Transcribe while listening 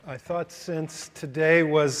I thought since today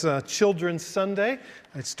was Children's Sunday,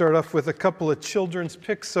 I'd start off with a couple of children's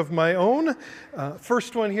pics of my own.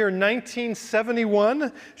 First one here,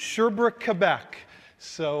 1971, Sherbrooke, Quebec.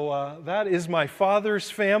 So that is my father's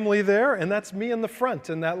family there, and that's me in the front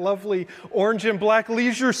in that lovely orange and black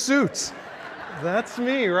leisure suit. That's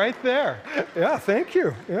me right there. Yeah, thank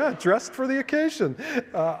you. Yeah, dressed for the occasion.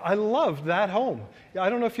 I loved that home. I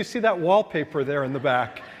don't know if you see that wallpaper there in the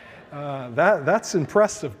back. That's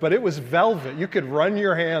impressive, but it was velvet. You could run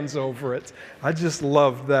your hands over it. I just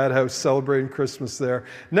loved that house celebrating Christmas there.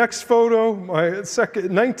 Next photo, my second,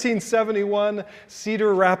 1971,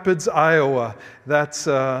 Cedar Rapids, Iowa. That's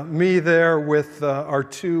me there with our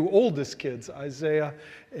two oldest kids, Isaiah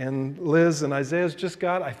and Liz. And Isaiah's just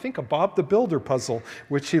got, I think, a Bob the Builder puzzle,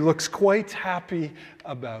 which he looks quite happy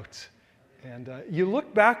about. And you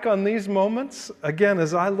look back on these moments, again,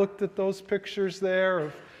 as I looked at those pictures there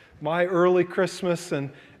of my early Christmas,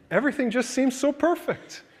 and everything just seems so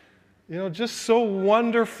perfect. You know, just so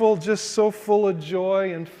wonderful, just so full of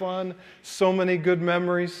joy and fun, so many good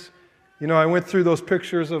memories. You know, I went through those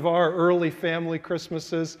pictures of our early family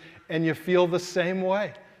Christmases, and you feel the same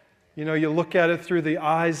way. You know, you look at it through the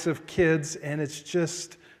eyes of kids, and it's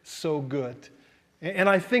just so good. And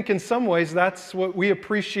I think in some ways that's what we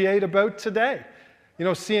appreciate about today. You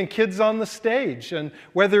know, seeing kids on the stage, and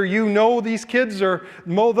whether you know these kids or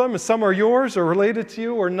know them, some are yours or related to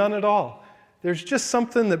you or none at all. There's just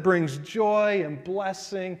something that brings joy and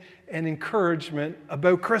blessing and encouragement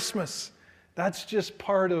about Christmas. That's just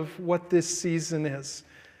part of what this season is.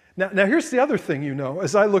 Now here's the other thing, you know,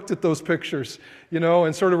 as I looked at those pictures, you know,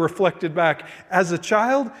 and sort of reflected back. As a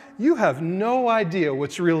child, you have no idea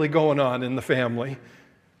what's really going on in the family,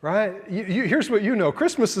 right? Here's what you know.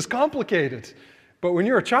 Christmas is complicated. But when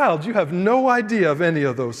you're a child, you have no idea of any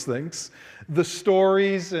of those things. The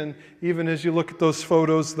stories, and even as you look at those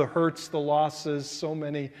photos, the hurts, the losses, so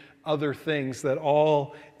many other things that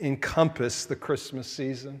all encompass the Christmas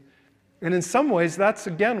season. And in some ways, that's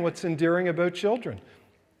again what's endearing about children.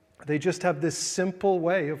 They just have this simple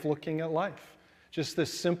way of looking at life. Just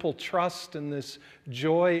this simple trust and this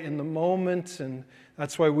joy in the moment, and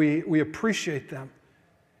that's why we appreciate them.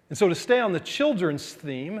 And so to stay on the children's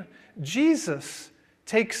theme, Jesus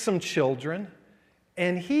takes some children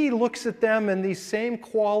and he looks at them in these same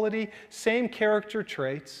quality, same character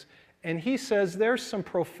traits, and he says there's some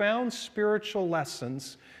profound spiritual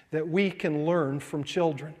lessons that we can learn from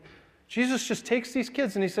children. Jesus just takes these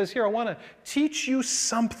kids and he says, here, I want to teach you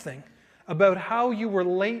something about how you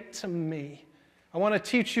relate to me. I want to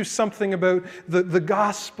teach you something about the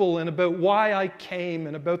gospel and about why I came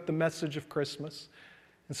and about the message of Christmas.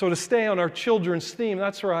 And so to stay on our children's theme,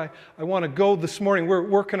 that's where I want to go this morning. We're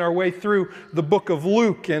working our way through the book of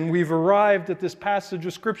Luke, and we've arrived at this passage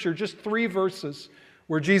of Scripture, just 3 verses,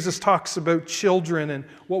 where Jesus talks about children and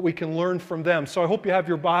what we can learn from them. So I hope you have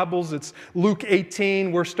your Bibles. It's Luke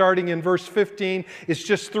 18. We're starting in verse 15. It's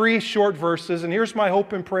just 3 short verses, and here's my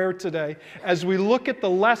hope and prayer today. As we look at the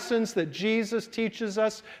lessons that Jesus teaches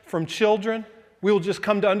us from children, we'll just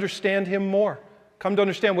come to understand Him more, come to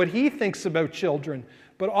understand what He thinks about children,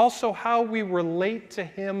 but also how we relate to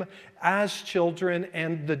Him as children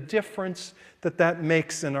and the difference that that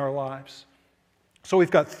makes in our lives. So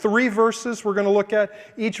we've got 3 verses we're going to look at.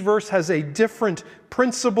 Each verse has a different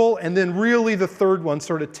principle, and then really the third one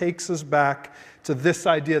sort of takes us back to this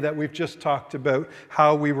idea that we've just talked about,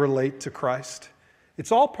 how we relate to Christ.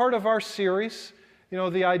 It's all part of our series, you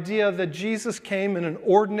know, the idea that Jesus came in an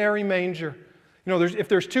ordinary manger. You know, if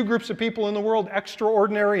there's 2 groups of people in the world,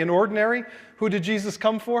 extraordinary and ordinary, who did Jesus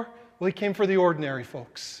come for? Well, He came for the ordinary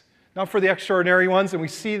folks, not for the extraordinary ones, and we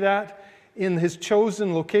see that in His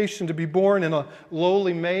chosen location to be born in a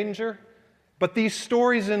lowly manger. But these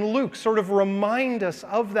stories in Luke sort of remind us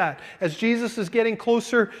of that. As Jesus is getting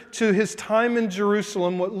closer to His time in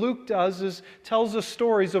Jerusalem, what Luke does is tells us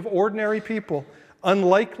stories of ordinary people,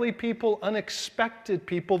 unlikely people, unexpected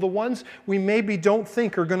people, the ones we maybe don't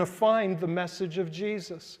think are going to find the message of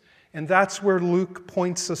Jesus. And that's where Luke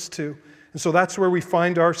points us to. And so that's where we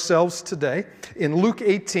find ourselves today, in Luke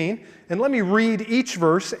 18. And let me read each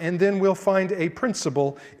verse, and then we'll find a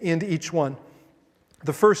principle in each one.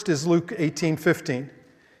 The first is Luke 18:15.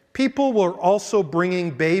 People were also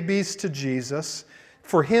bringing babies to Jesus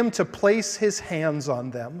for Him to place His hands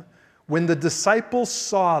on them. When the disciples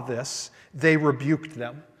saw this, they rebuked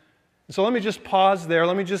them. So let me just pause there.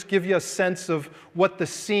 Let me just give you a sense of what the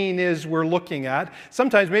scene is we're looking at.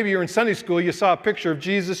 Sometimes maybe you're in Sunday school, you saw a picture of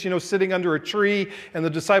Jesus, you know, sitting under a tree and the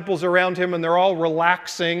disciples around Him and they're all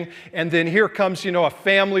relaxing. And then here comes, you know, a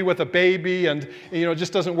family with a baby and, you know, it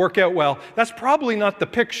just doesn't work out well. That's probably not the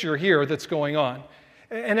picture here that's going on.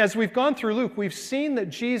 And as we've gone through Luke, we've seen that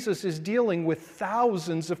Jesus is dealing with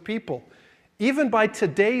thousands of people. Even by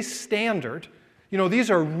today's standard,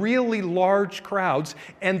 these are really large crowds,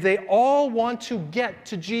 and they all want to get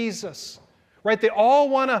to Jesus, right? They all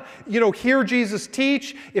want to, hear Jesus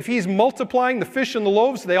teach. If he's multiplying the fish and the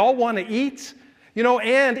loaves, they all want to eat,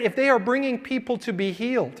 and if they are bringing people to be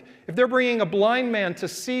healed, if they're bringing a blind man to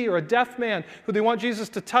see, or a deaf man who they want Jesus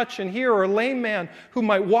to touch and hear, or a lame man who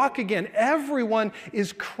might walk again, everyone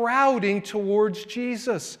is crowding towards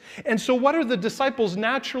Jesus. And so what are the disciples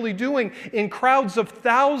naturally doing in crowds of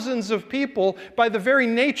thousands of people? By the very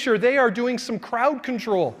nature, they are doing some crowd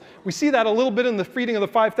control. We see that a little bit in the feeding of the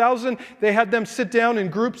 5,000. They had them sit down in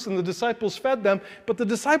groups and the disciples fed them, but the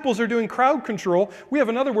disciples are doing crowd control. We have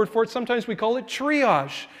another word for it. Sometimes we call it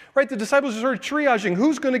triage. Right? The disciples are sort of triaging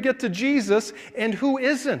who's going to get to Jesus and who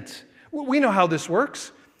isn't. We know how this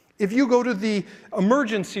works. If you go to the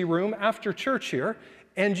emergency room after church here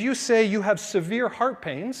and you say you have severe heart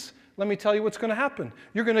pains, let me tell you what's going to happen.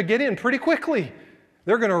 You're going to get in pretty quickly.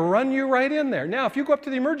 They're going to run you right in there. Now, if you go up to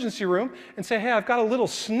the emergency room and say, hey, I've got a little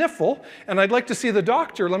sniffle and I'd like to see the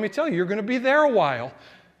doctor, let me tell you, you're going to be there a while.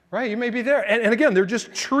 Right? You may be there. And again, they're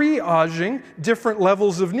just triaging different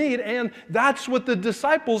levels of need, and that's what the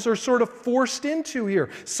disciples are sort of forced into here.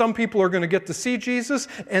 Some people are going to get to see Jesus,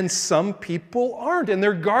 and some people aren't, and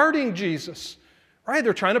they're guarding Jesus. Right?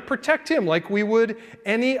 They're trying to protect him like we would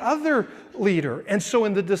any other leader. And so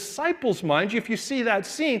in the disciples' mind, if you see that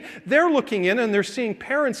scene, they're looking in and they're seeing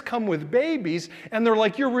parents come with babies, and they're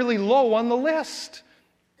like, you're really low on the list.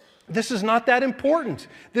 This is not that important.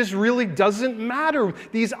 This really doesn't matter.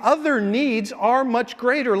 These other needs are much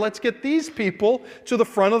greater. Let's get these people to the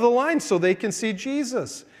front of the line so they can see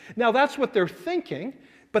Jesus. Now, that's what they're thinking,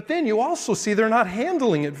 but then you also see they're not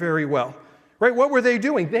handling it very well. Right? What were they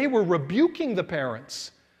doing? They were rebuking the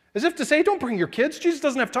parents, as if to say, don't bring your kids. Jesus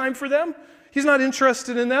doesn't have time for them. He's not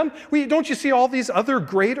interested in them. Don't you see all these other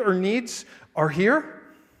greater needs are here?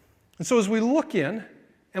 And so as we look in,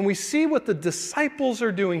 and we see what the disciples are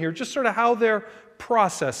doing here, just sort of how they're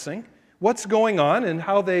processing what's going on and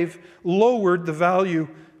how they've lowered the value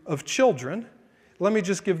of children. Let me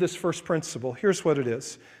just give this first principle. Here's what it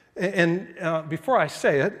is. And before I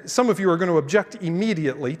say it, some of you are going to object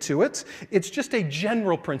immediately to it. It's just a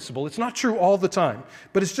general principle. It's not true all the time,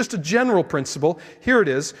 but it's just a general principle. Here it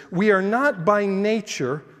is. We are not by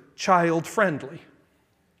nature child-friendly.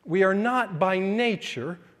 We are not by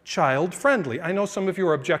nature child-friendly. I know some of you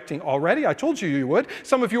are objecting already. I told you you would.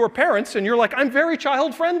 Some of you are parents, and you're like, I'm very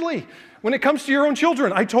child-friendly when it comes to your own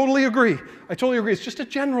children. I totally agree. I totally agree. It's just a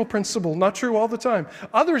general principle, not true all the time.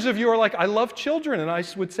 Others of you are like, I love children, and I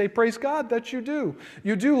would say, praise God that you do.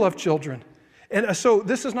 You do love children. And so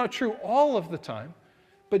this is not true all of the time,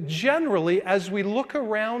 but generally, as we look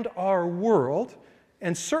around our world,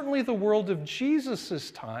 and certainly the world of Jesus'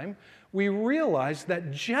 time, we realize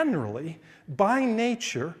that generally, by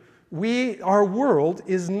nature, our world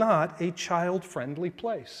is not a child-friendly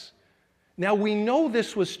place. Now, we know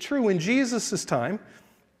this was true in Jesus' time.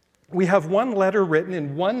 We have one letter written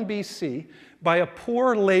in 1 BC by a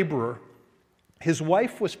poor laborer. His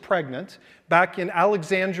wife was pregnant back in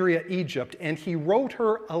Alexandria, Egypt, and he wrote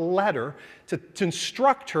her a letter to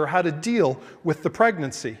instruct her how to deal with the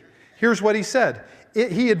pregnancy. Here's what he said.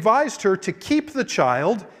 He advised her to keep the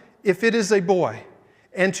child if it is a boy,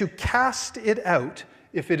 and to cast it out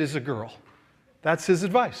if it is a girl. That's his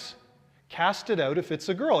advice. Cast it out if it's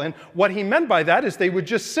a girl. And what he meant by that is they would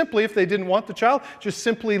just simply, if they didn't want the child, just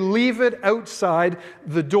simply leave it outside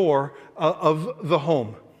the door of the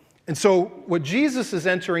home. And so what Jesus is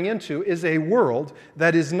entering into is a world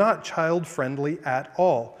that is not child-friendly at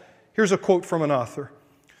all. Here's a quote from an author.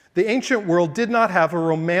 The ancient world did not have a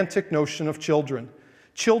romantic notion of children.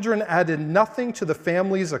 Children added nothing to the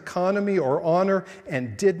family's economy or honor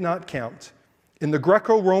and did not count. In the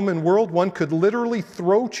Greco-Roman world, one could literally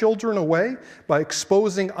throw children away by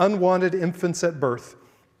exposing unwanted infants at birth.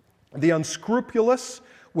 The unscrupulous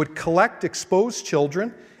would collect exposed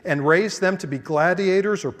children and raise them to be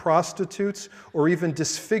gladiators or prostitutes, or even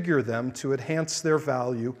disfigure them to enhance their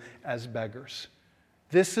value as beggars.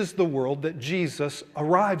 This is the world that Jesus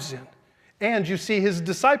arrives in. And you see his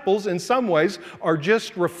disciples, in some ways, are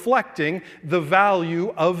just reflecting the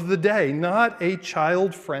value of the day, not a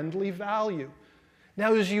child-friendly value.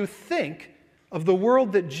 Now, as you think of the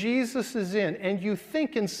world that Jesus is in, and you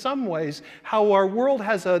think in some ways how our world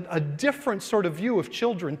has a different sort of view of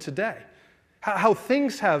children today, how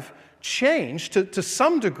things have changed to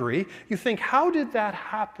some degree, you think, how did that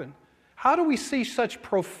happen? How do we see such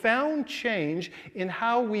profound change in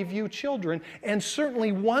how we view children? And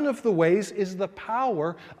certainly one of the ways is the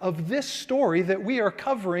power of this story that we are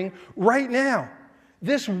covering right now.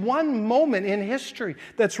 This one moment in history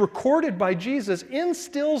that's recorded by Jesus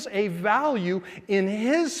instills a value in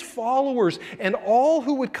his followers and all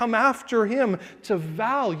who would come after him to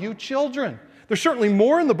value children. There's certainly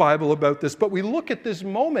more in the Bible about this, but we look at this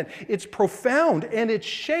moment. It's profound, and it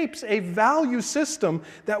shapes a value system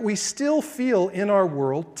that we still feel in our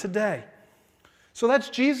world today. So that's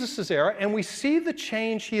Jesus' era, and we see the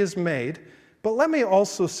change he has made. But let me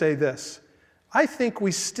also say this. I think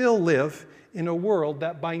we still live in a world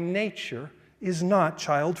that by nature is not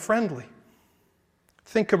child-friendly.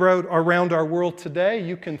 Think about around our world today.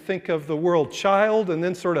 You can think of the word child and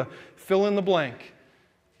then sort of fill in the blank.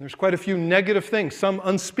 There's quite a few negative things, some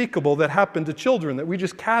unspeakable, that happen to children that we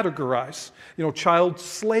just categorize. Child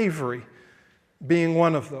slavery being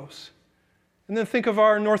one of those. And then think of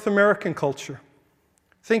our North American culture.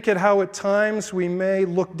 Think at how at times we may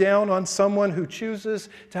look down on someone who chooses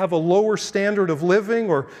to have a lower standard of living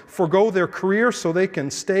or forego their career so they can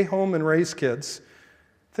stay home and raise kids.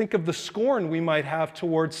 Think of the scorn we might have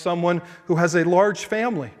towards someone who has a large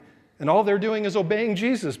family and all they're doing is obeying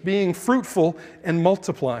Jesus, being fruitful and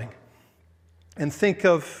multiplying. And think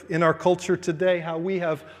of, in our culture today, how we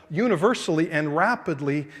have universally and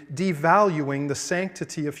rapidly devaluing the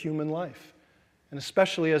sanctity of human life, and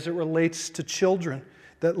especially as it relates to children.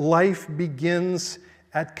 That life begins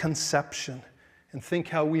at conception. And think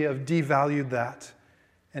how we have devalued that.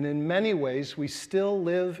 And in many ways, we still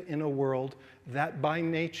live in a world that by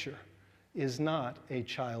nature is not a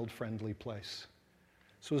child-friendly place.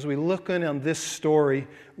 So as we look in on this story,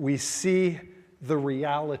 we see the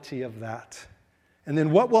reality of that. And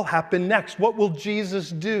then what will happen next? What will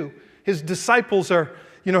Jesus do? His disciples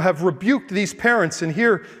have rebuked these parents. And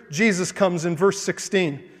here Jesus comes in verse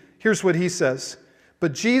 16. Here's what he says.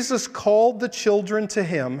 But Jesus called the children to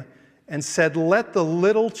him and said, "Let the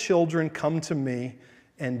little children come to me,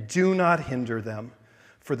 and do not hinder them,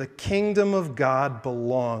 for the kingdom of God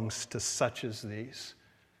belongs to such as these."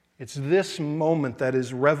 It's this moment that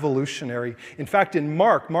is revolutionary. In fact, in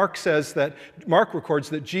Mark records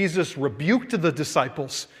that Jesus rebuked the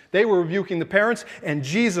disciples. They were rebuking the parents, and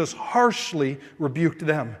Jesus harshly rebuked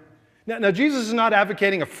them. Now, Jesus is not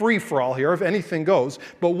advocating a free-for-all here, if anything goes,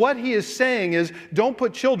 but what he is saying is, don't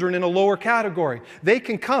put children in a lower category. They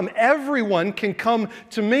can come. Everyone can come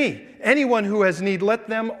to me. Anyone who has need, let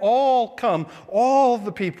them all come. All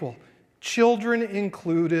the people, children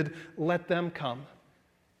included, let them come.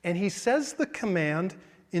 And he says the command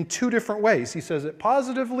in two different ways. He says it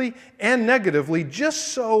positively and negatively, just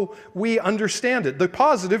so we understand it. The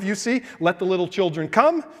positive, you see, let the little children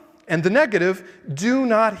come. And the negative, do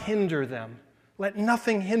not hinder them. Let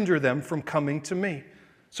nothing hinder them from coming to me.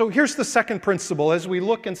 So here's the second principle. As we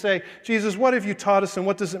look and say, Jesus, what have you taught us and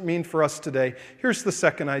what does it mean for us today? Here's the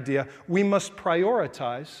second idea. We must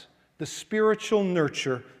prioritize the spiritual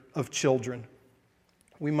nurture of children.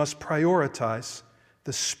 We must prioritize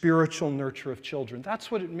the spiritual nurture of children. That's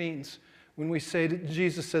what it means when we say,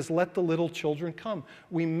 Jesus says, let the little children come.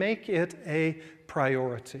 We make it a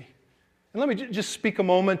priority. And let me just speak a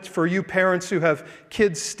moment for you parents who have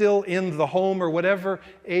kids still in the home or whatever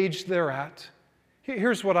age they're at.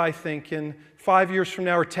 Here's what I think in 5 years from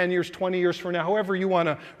now or 10 years, 20 years from now, however you want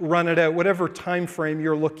to run it out, whatever time frame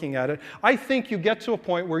you're looking at it. I think you get to a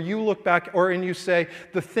point where you look back and you say,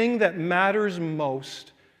 the thing that matters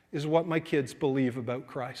most is what my kids believe about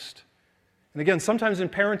Christ. And again, sometimes in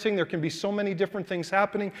parenting, there can be so many different things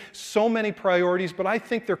happening, so many priorities, but I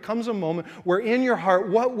think there comes a moment where in your heart,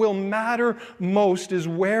 what will matter most is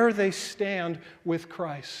where they stand with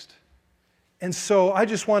Christ. And so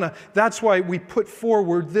that's why we put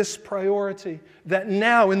forward this priority, that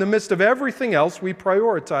now in the midst of everything else, we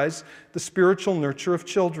prioritize the spiritual nurture of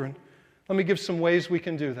children. Let me give some ways we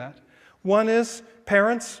can do that. One is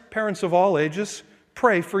parents of all ages,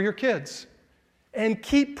 pray for your kids. And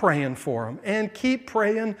keep praying for them. And keep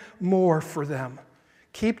praying more for them.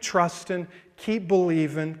 Keep trusting. Keep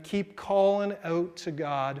believing. Keep calling out to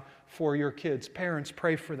God for your kids. Parents,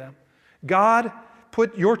 pray for them. God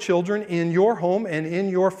put your children in your home and in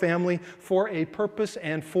your family for a purpose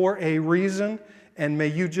and for a reason. And may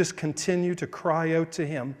you just continue to cry out to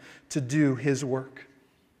Him to do His work.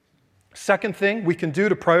 Second thing we can do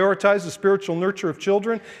to prioritize the spiritual nurture of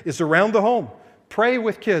children is around the home. Pray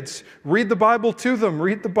with kids. Read the Bible to them.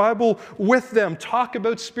 Read the Bible with them. Talk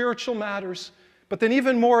about spiritual matters. But then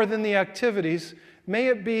even more than the activities, may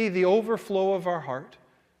it be the overflow of our heart.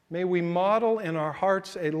 May we model in our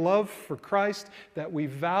hearts a love for Christ, that we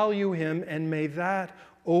value Him, and may that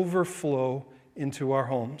overflow into our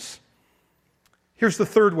homes. Here's the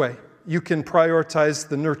third way you can prioritize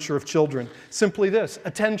the nurture of children. Simply this: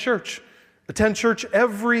 attend church. Attend church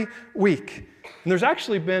every week. And there's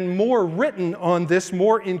actually been more written on this,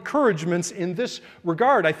 more encouragements in this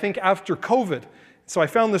regard, I think, after COVID. So I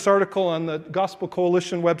found this article on the Gospel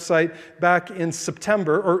Coalition website back in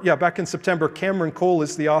September. Cameron Cole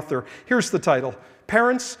is the author. Here's the title: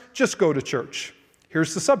 Parents, Just Go to Church.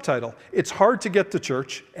 Here's the subtitle: It's hard to get to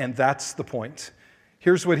church, and that's the point.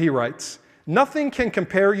 Here's what he writes: Nothing can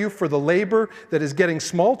compare you for the labor that is getting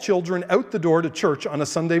small children out the door to church on a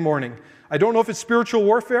Sunday morning. I don't know if it's spiritual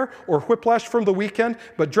warfare or whiplash from the weekend,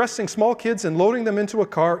 but dressing small kids and loading them into a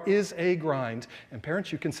car is a grind. And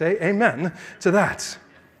parents, you can say amen to that.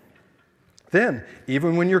 Then,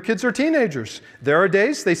 even when your kids are teenagers, there are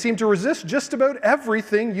days they seem to resist just about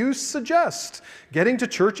everything you suggest. Getting to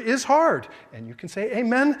church is hard. And you can say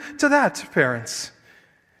amen to that, parents.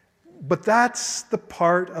 But that's the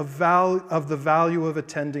part of the value of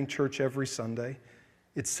attending church every Sunday.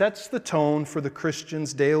 It sets the tone for the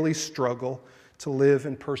Christian's daily struggle to live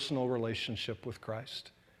in personal relationship with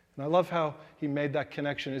Christ. And I love how he made that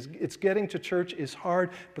connection. It's getting to church is hard,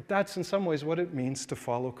 but that's in some ways what it means to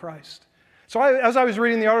follow Christ. So as I was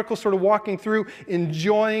reading the article, sort of walking through,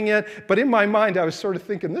 enjoying it, but in my mind I was sort of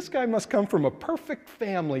thinking, this guy must come from a perfect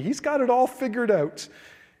family. He's got it all figured out.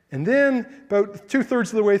 And then, about 2/3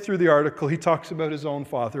 of the way through the article, he talks about his own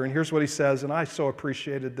father. And here's what he says, and I so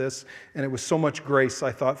appreciated this, and it was so much grace,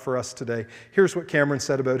 I thought, for us today. Here's what Cameron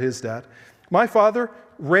said about his dad. My father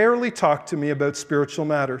rarely talked to me about spiritual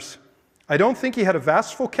matters. I don't think he had a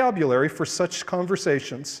vast vocabulary for such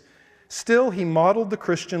conversations. Still, he modeled the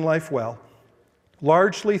Christian life well,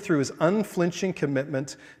 largely through his unflinching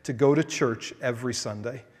commitment to go to church every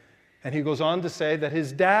Sunday. And he goes on to say that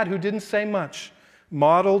his dad, who didn't say much,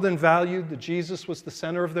 modeled and valued that Jesus was the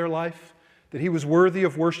center of their life, that he was worthy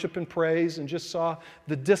of worship and praise, and just saw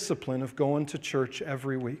the discipline of going to church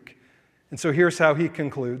every week. And so here's how he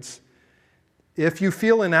concludes. If you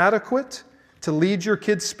feel inadequate to lead your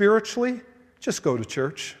kids spiritually, just go to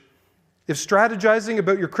church. If strategizing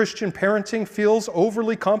about your Christian parenting feels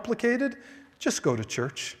overly complicated, just go to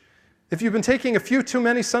church. If you've been taking a few too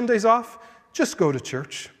many Sundays off, just go to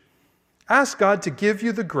church. Ask God to give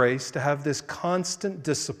you the grace to have this constant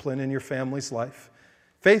discipline in your family's life.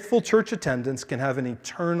 Faithful church attendance can have an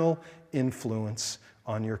eternal influence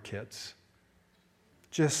on your kids.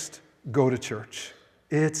 Just go to church.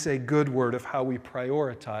 It's a good word of how we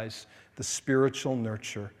prioritize the spiritual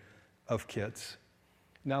nurture of kids.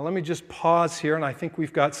 Now, let me just pause here, and I think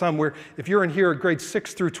we've got some where, if you're in here at grades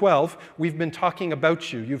 6 through 12, we've been talking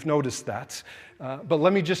about you. You've noticed that. But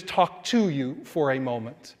let me just talk to you for a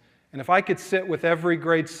moment. And if I could sit with every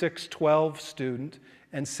grade 6, 12 student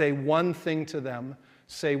and say one thing to them,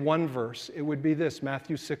 say one verse, it would be this,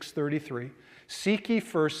 Matthew 6:33. Seek ye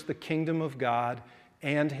first the kingdom of God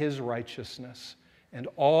and his righteousness, and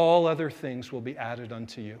all other things will be added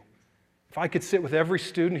unto you. If I could sit with every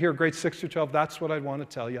student here, grades 6 through 12, that's what I'd want to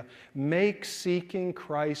tell you. Make seeking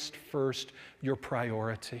Christ first your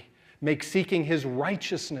priority. Make seeking his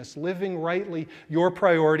righteousness, living rightly, your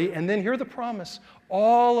priority. And then hear the promise.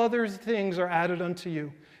 All other things are added unto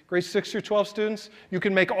you. Grades 6 through 12 students, you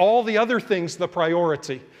can make all the other things the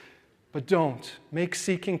priority. But don't. Make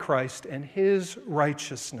seeking Christ and his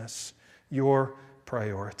righteousness your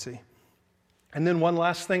priority. And then one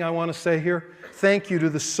last thing I want to say here. Thank you to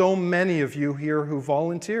the so many of you here who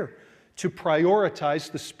volunteer to prioritize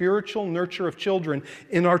the spiritual nurture of children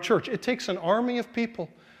in our church. It takes an army of people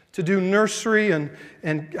to do nursery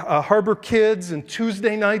and Harbor Kids and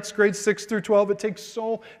Tuesday nights, grades 6 through 12. It takes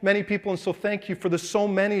so many people, and so thank you for the so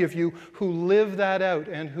many of you who live that out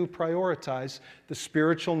and who prioritize the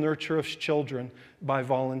spiritual nurture of children by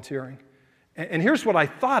volunteering. And here's what I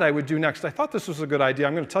thought I would do next. I thought this was a good idea.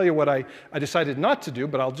 I'm going to tell you what I decided not to do,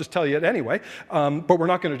 but I'll just tell you it anyway. But we're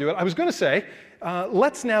not going to do it. I was going to say,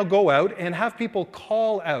 let's now go out and have people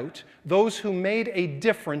call out those who made a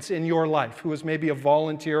difference in your life, who was maybe a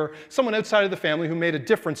volunteer, someone outside of the family who made a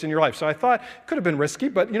difference in your life. So I thought it could have been risky,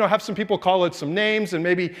 but have some people call out some names and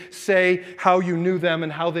maybe say how you knew them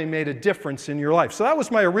and how they made a difference in your life. So that was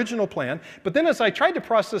my original plan. But then as I tried to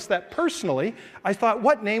process that personally, I thought,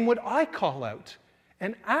 what name would I call out?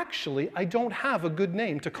 And actually, I don't have a good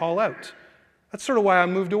name to call out. That's sort of why I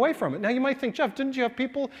moved away from it. Now you might think, Jeff, didn't you have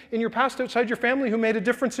people in your past outside your family who made a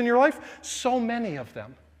difference in your life? So many of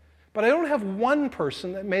them. But I don't have one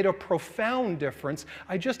person that made a profound difference.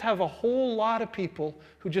 I just have a whole lot of people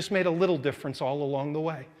who just made a little difference all along the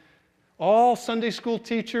way. all Sunday school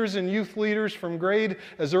teachers and youth leaders from grade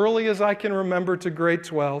as early as I can remember to grade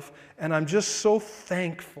 12. And I'm just so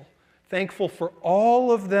thankful for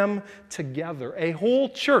all of them together, a whole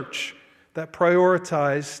church that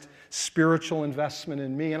prioritized spiritual investment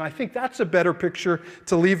in me. And I think that's a better picture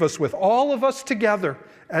to leave us with, all of us together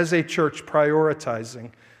as a church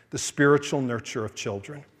prioritizing the spiritual nurture of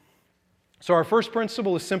children. So our first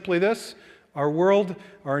principle is simply this: our world,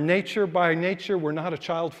 our nature, by nature, we're not a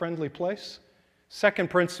child-friendly place. Second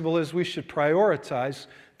principle is we should prioritize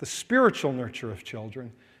the spiritual nurture of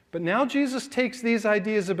children. But now Jesus takes these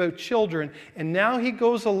ideas about children, and now he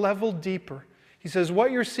goes a level deeper. He says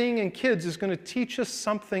what you're seeing in kids is going to teach us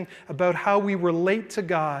something about how we relate to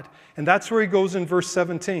God. And that's where he goes in verse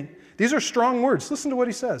 17. These are strong words. Listen to what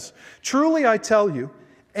he says. Truly I tell you,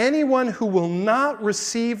 anyone who will not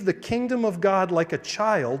receive the kingdom of God like a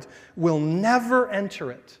child will never enter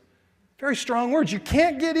it. Very strong words. You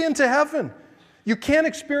can't get into heaven. You can't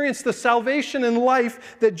experience the salvation and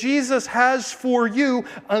life that Jesus has for you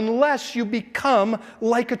unless you become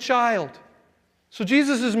like a child. So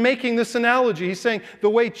Jesus is making this analogy. He's saying the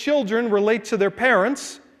way children relate to their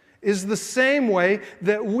parents is the same way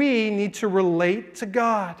that we need to relate to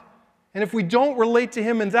God. And if we don't relate to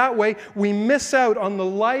him in that way, we miss out on the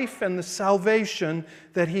life and the salvation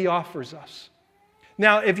that he offers us.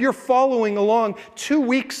 Now, if you're following along 2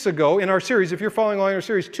 weeks ago in our series,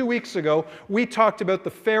 2 weeks ago, we talked about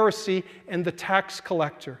the Pharisee and the tax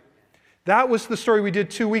collector. That was the story we did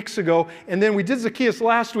 2 weeks ago, and then we did Zacchaeus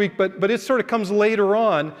last week, but it sort of comes later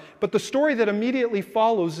on. But the story that immediately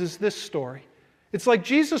follows is this story. It's like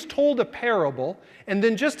Jesus told a parable, and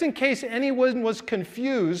then just in case anyone was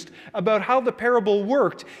confused about how the parable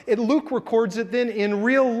worked, Luke records it then in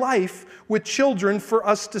real life with children for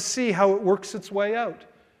us to see how it works its way out.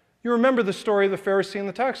 You remember the story of the Pharisee and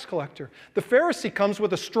the tax collector. The Pharisee comes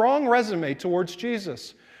with a strong resume towards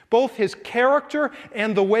Jesus, both his character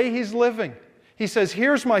and the way he's living. He says,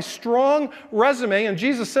 here's my strong resume, and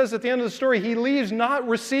Jesus says at the end of the story, he leaves not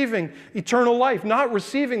receiving eternal life, not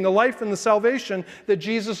receiving the life and the salvation that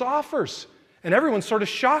Jesus offers. And everyone's sort of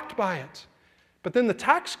shocked by it. But then the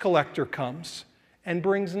tax collector comes and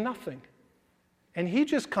brings nothing. And he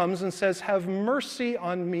just comes and says, have mercy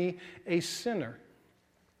on me, a sinner.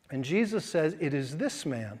 And Jesus says, it is this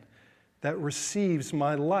man that receives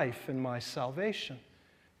my life and my salvation.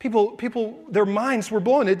 People, their minds were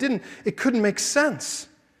blown. It couldn't make sense.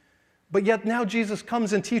 But yet now Jesus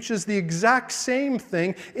comes and teaches the exact same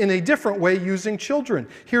thing in a different way using children.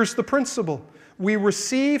 Here's the principle. We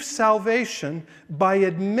receive salvation by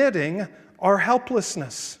admitting our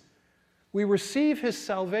helplessness. We receive his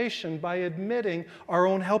salvation by admitting our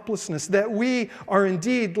own helplessness, that we are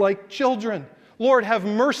indeed like children. Lord, have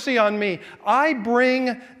mercy on me. I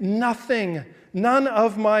bring nothing, none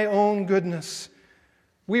of my own goodness.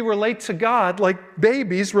 We relate to God like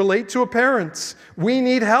babies relate to a parent. We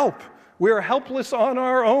need help. We are helpless on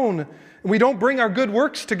our own. We don't bring our good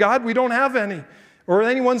works to God. We don't have any. Or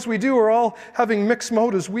any ones we do are all having mixed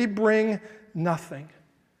motives. We bring nothing.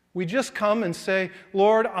 We just come and say,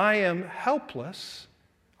 Lord, I am helpless.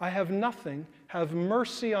 I have nothing. Have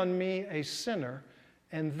mercy on me, a sinner.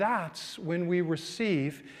 And that's when we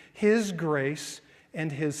receive his grace and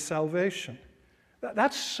his salvation.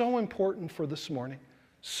 That's so important for this morning.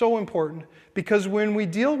 So important, because when we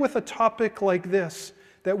deal with a topic like this,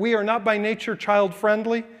 that we are not by nature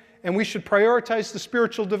child-friendly, and we should prioritize the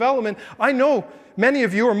spiritual development, I know many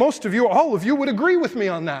of you, or most of you, or all of you would agree with me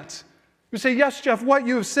on that. You say, yes, Jeff, what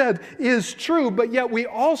you have said is true, but yet we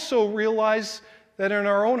also realize that in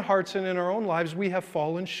our own hearts and in our own lives, we have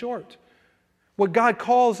fallen short. What God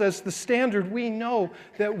calls as the standard, we know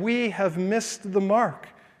that we have missed the mark.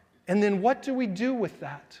 And then what do we do with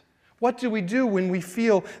that? What do we do when we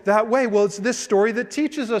feel that way? Well, it's this story that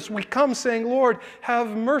teaches us. We come saying, Lord,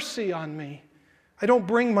 have mercy on me. I don't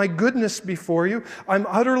bring my goodness before you. I'm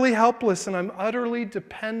utterly helpless and I'm utterly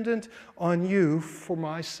dependent on you for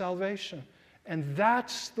my salvation. And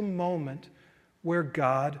that's the moment where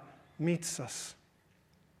God meets us.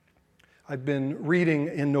 I've been reading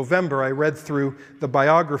in November, I read through the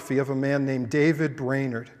biography of a man named David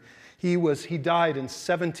Brainerd. He died in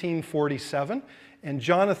 1747. And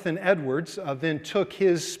Jonathan Edwards then took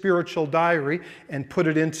his spiritual diary and put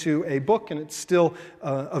it into a book, and it's still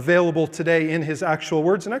available today in his actual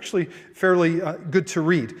words, and actually fairly good to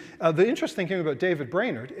read. The interesting thing about David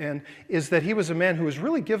Brainerd is that he was a man who was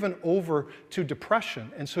really given over to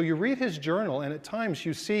depression. And so you read his journal, and at times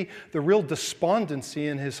you see the real despondency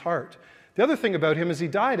in his heart. The other thing about him is he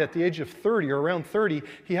died at the age of 30, or around 30.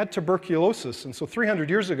 He had tuberculosis, and so 300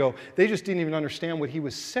 years ago, they just didn't even understand what he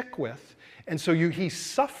was sick with. And so he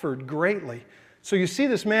suffered greatly. So you see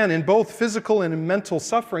this man in both physical and mental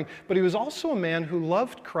suffering, but he was also a man who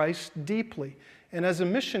loved Christ deeply. And as a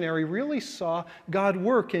missionary, really saw God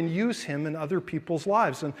work and use him in other people's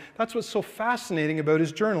lives. And that's what's so fascinating about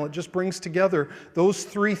his journal. It just brings together those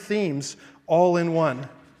three themes all in one.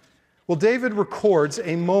 Well, David records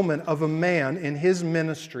a moment of a man in his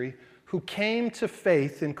ministry who came to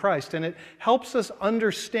faith in Christ. And it helps us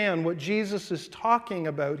understand what Jesus is talking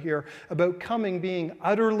about here, about coming being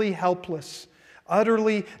utterly helpless,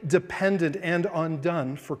 utterly dependent and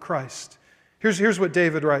undone for Christ. Here's what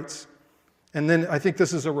David writes. And then I think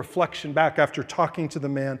this is a reflection back after talking to the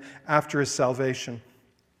man after his salvation.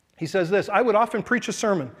 He says this, I would often preach a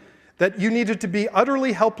sermon that you needed to be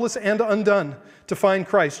utterly helpless and undone to find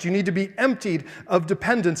Christ. You need to be emptied of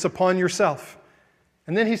dependence upon yourself.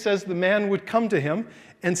 And then he says the man would come to him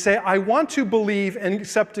and say, I want to believe and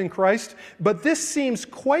accept in Christ, but this seems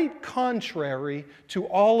quite contrary to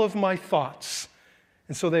all of my thoughts.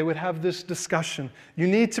 And so they would have this discussion. You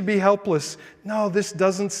need to be helpless. No, this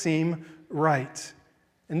doesn't seem right.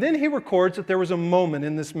 And then he records that there was a moment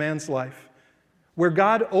in this man's life where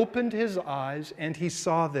God opened his eyes and he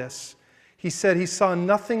saw this. He said he saw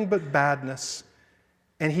nothing but badness.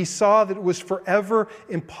 And he saw that it was forever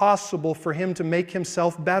impossible for him to make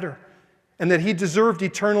himself better, and that he deserved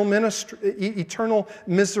eternal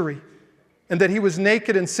misery, and that he was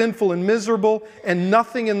naked and sinful and miserable, and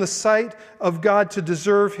nothing in the sight of God to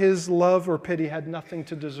deserve his love or pity, had nothing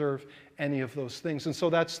to deserve any of those things. And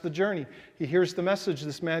so that's the journey. He hears the message.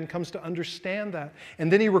 This man comes to understand that.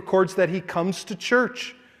 And then he records that he comes to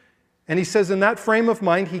church. And he says in that frame of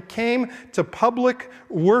mind, he came to public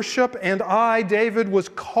worship, and I, David, was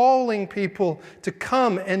calling people to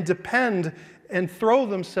come and depend and throw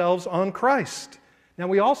themselves on Christ. Now,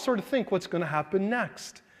 we all sort of think what's going to happen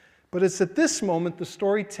next. But it's at this moment the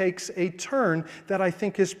story takes a turn that I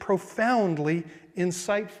think is profoundly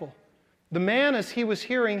insightful. The man, as he was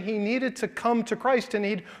hearing, he needed to come to Christ, and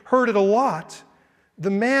he'd heard it a lot. The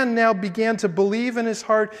man now began to believe in his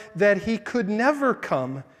heart that he could never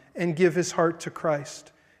come and give his heart to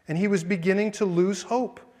Christ. And he was beginning to lose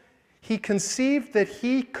hope. He conceived that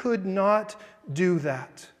he could not do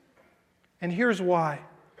that. And here's why.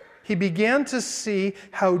 He began to see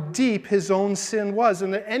how deep his own sin was,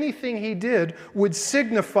 and that anything he did would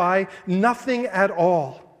signify nothing at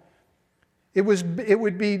all. There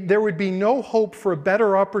would be no hope for a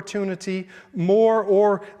better opportunity, more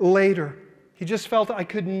or later. He just felt, I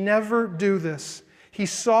could never do this. He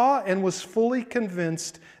saw and was fully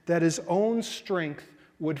convinced that his own strength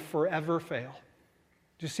would forever fail.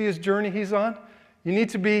 Do you see his journey he's on? You need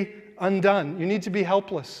to be undone. You need to be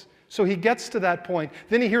helpless. So he gets to that point.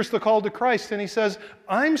 Then he hears the call to Christ, and he says,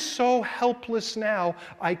 I'm so helpless now,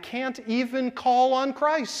 I can't even call on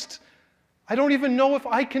Christ. I don't even know if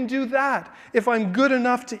I can do that, if I'm good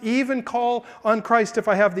enough to even call on Christ, if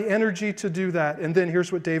I have the energy to do that. And then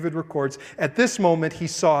here's what David records. At this moment, he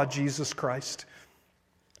saw Jesus Christ.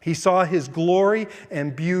 He saw his glory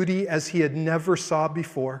and beauty as he had never saw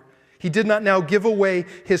before. He did not now give away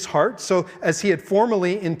his heart, so as he had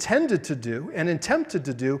formerly intended to do and attempted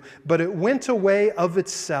to do, but it went away of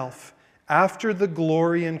itself after the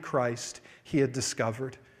glory in Christ he had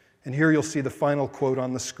discovered. And here you'll see the final quote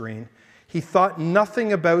on the screen. He thought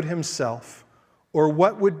nothing about himself or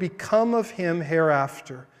what would become of him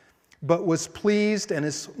hereafter, but was pleased and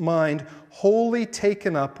his mind wholly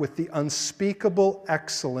taken up with the unspeakable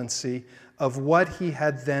excellency of what he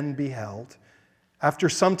had then beheld. After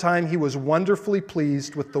some time, he was wonderfully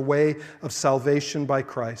pleased with the way of salvation by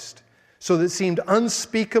Christ, so that it seemed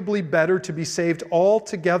unspeakably better to be saved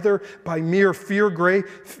altogether by mere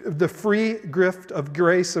the free gift of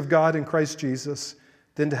grace of God in Christ Jesus,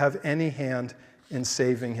 than to have any hand in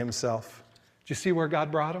saving himself. Do you see where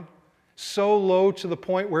God brought him? So low to the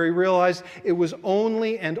point where he realized it was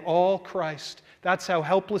only and all Christ. That's how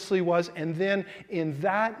helpless he was. And then in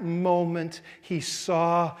that moment, he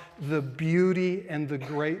saw the beauty and the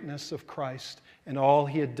greatness of Christ and all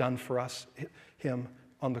he had done for us, him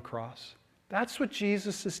on the cross. That's what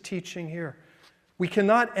Jesus is teaching here. We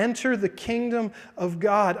cannot enter the kingdom of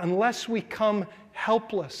God unless we come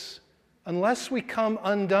helpless, unless we come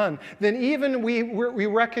undone. Then even we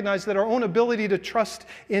recognize that our own ability to trust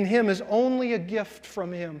in him is only a gift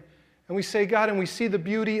from him. And we say, God, and we see the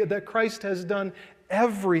beauty that Christ has done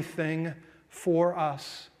everything for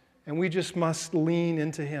us. And we just must lean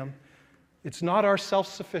into him. It's not our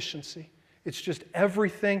self-sufficiency. It's just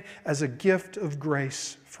everything as a gift of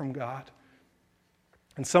grace from God.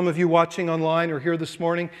 And some of you watching online or here this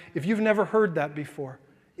morning, if you've never heard that before,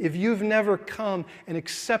 if you've never come and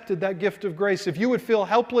accepted that gift of grace, if you would feel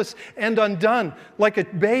helpless and undone like a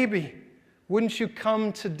baby, wouldn't you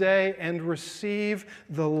come today and receive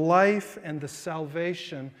the life and the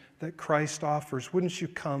salvation that Christ offers? Wouldn't you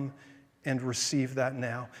come and receive that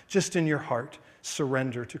now? Just in your heart,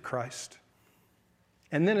 surrender to Christ.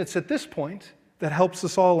 And then it's at this point that helps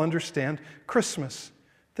us all understand Christmas.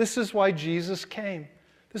 This is why Jesus came.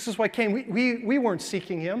 This is why he came. We weren't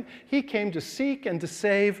seeking him. He came to seek and to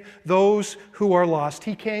save those who are lost.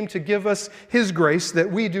 He came to give us his grace that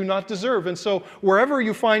we do not deserve. And so wherever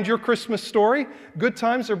you find your Christmas story, good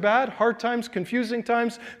times or bad, hard times, confusing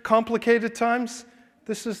times, complicated times,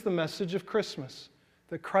 this is the message of Christmas,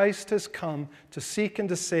 that Christ has come to seek and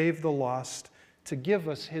to save the lost, to give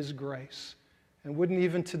us his grace. And wouldn't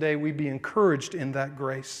even today we be encouraged in that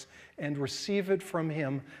grace and receive it from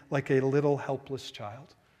him like a little helpless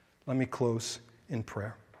child? Let me close in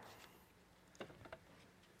prayer.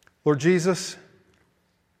 Lord Jesus,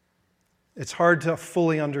 it's hard to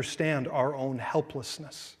fully understand our own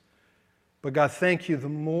helplessness. But God, thank you. The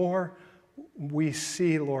more we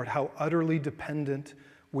see, Lord, how utterly dependent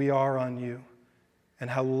we are on you and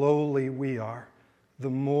how lowly we are,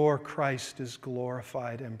 the more Christ is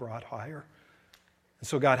glorified and brought higher. And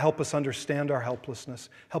so, God, help us understand our helplessness.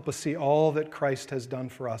 Help us see all that Christ has done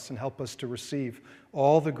for us, and help us to receive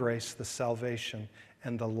all the grace, the salvation,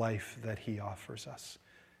 and the life that he offers us.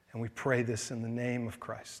 And we pray this in the name of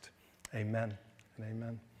Christ. Amen and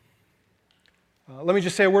amen. Let me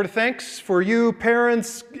just say a word of thanks for you,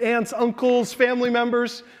 parents, aunts, uncles, family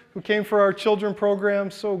members who came for our children program.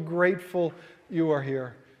 So grateful you are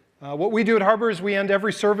here. What we do at Harbor is we end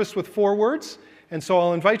every service with 4 words. And so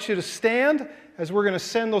I'll invite you to stand as we're going to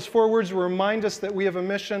send those 4 words to remind us that we have a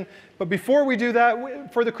mission. But before we do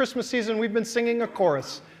that, for the Christmas season, we've been singing a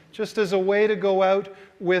chorus, just as a way to go out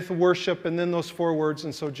with worship and then those 4 words.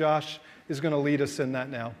 And so Josh is going to lead us in that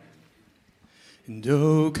now. And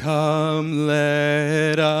oh, come,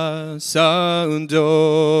 let us adore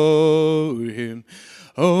him.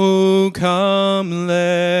 Oh, come,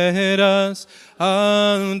 let us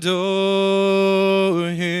adore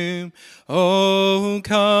him. Oh,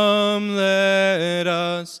 come, let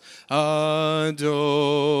us adore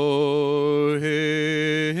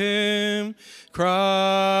him, Christ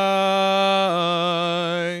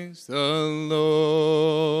the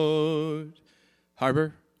Lord.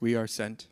 Harbor, we are sent.